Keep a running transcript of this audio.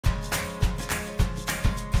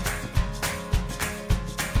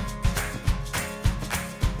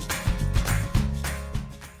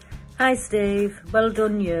Hi Steve, well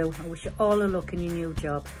done you. I wish you all the luck in your new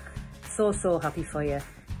job. So happy for you.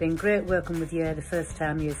 Been great working with you the first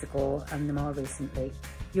time years ago and the more recently.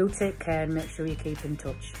 You take care and make sure you keep in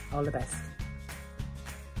touch. All the best.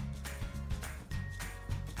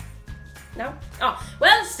 No? Oh,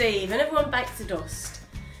 well Steve, and everyone back to dust.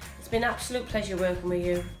 It's been an absolute pleasure working with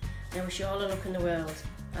you. And I wish you all the luck in the world.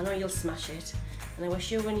 I know you'll smash it. And I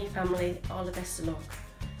wish you and your family all the best of luck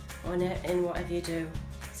in whatever you do.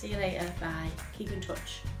 See you later, bye. Keep in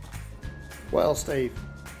touch. Well Steve,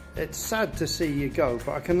 it's sad to see you go,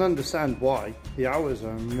 but I can understand why. The hours are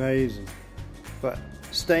amazing. But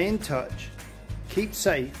stay in touch, keep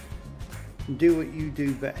safe, and do what you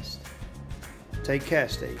do best. Take care,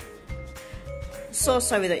 Steve. So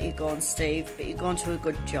sorry that you're gone, Steve, but you're going to a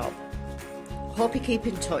good job. Hope you keep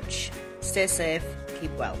in touch. Stay safe,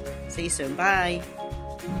 keep well. See you soon, bye.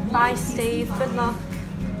 Bye Steve, good luck.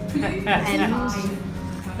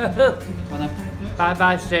 Bye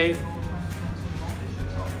bye, Steve.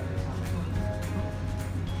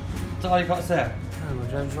 That's all you've got to say? Oh,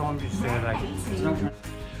 I don't want to say like.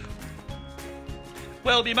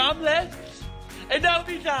 Well, my mum left, and now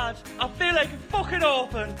my dad. I feel like a fucking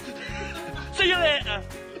orphan. See you later.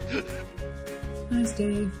 Hi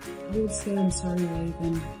Steve, I would say I'm sorry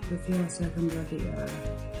Raven, but for your sake I'm glad that you are.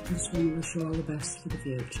 I just want to wish you all the best for the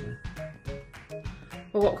future.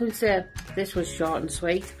 Well, what can I say? This was short and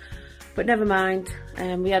sweet, but never mind.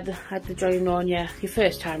 We had the joy of knowing you your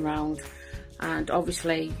first time round, and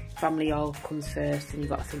obviously family all comes first, and you've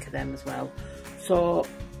got to think of them as well. So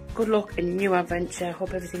good luck in your new adventure.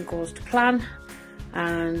 Hope everything goes to plan,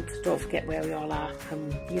 and don't forget where we all are.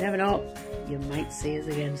 And you never know, you might see us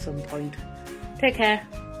again at some point. Take care.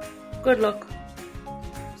 Good luck.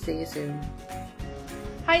 See you soon.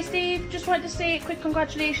 Hi Steve, just wanted to say a quick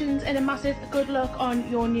congratulations and a massive good luck on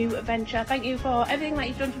your new adventure. Thank you for everything that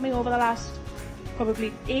you've done for me over the last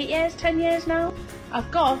probably 8 years, 10 years now. I've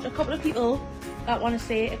got a couple of people that want to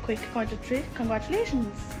say a quick congratulations.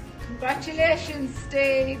 Congratulations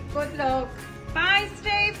Steve, good luck. Bye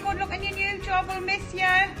Steve, good luck in your new job, we'll miss you.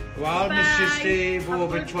 Well, Bye. Mr Steve, Have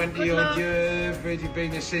over good 20 odd luck. years, you've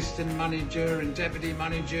been assistant manager and deputy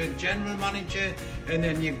manager, general manager, and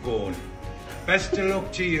then you're gone. Best of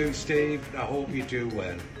luck to you, Steve. I hope you do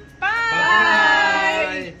well.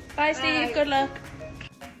 Bye. Bye Steve, good luck.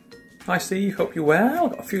 Hi Steve, hope you're well.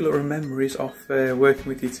 I've got a few little memories of working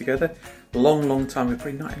with you together. Long time ago,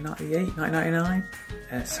 probably 1998,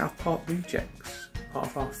 1999. South Park Rejects, part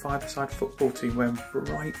of our five-a-side football team, went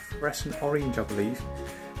bright fluorescent orange, I believe.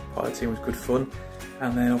 Part of the team was good fun.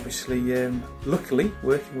 And then obviously, luckily,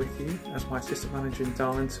 working with you as my assistant manager in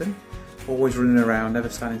Darlington. Always running around, never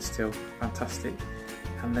standing still, fantastic.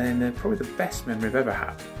 And then probably the best memory I've ever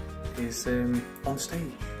had is on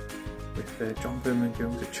stage with John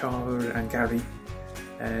Birmingham, Chara and Gary,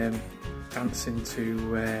 dancing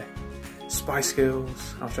to Spice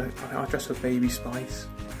Girls. I dressed with Baby Spice,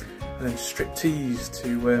 and then striptease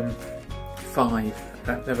to Five.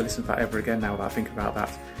 I've never listened to that ever again now that I think about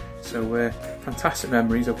that. So fantastic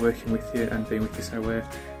memories of working with you and being with you, so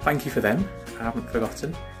thank you for them, I haven't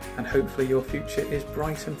forgotten, and hopefully your future is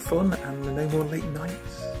bright and fun and no more late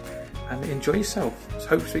nights, and enjoy yourself. So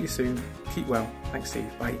hope to see you soon, keep well, thanks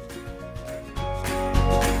Steve, bye.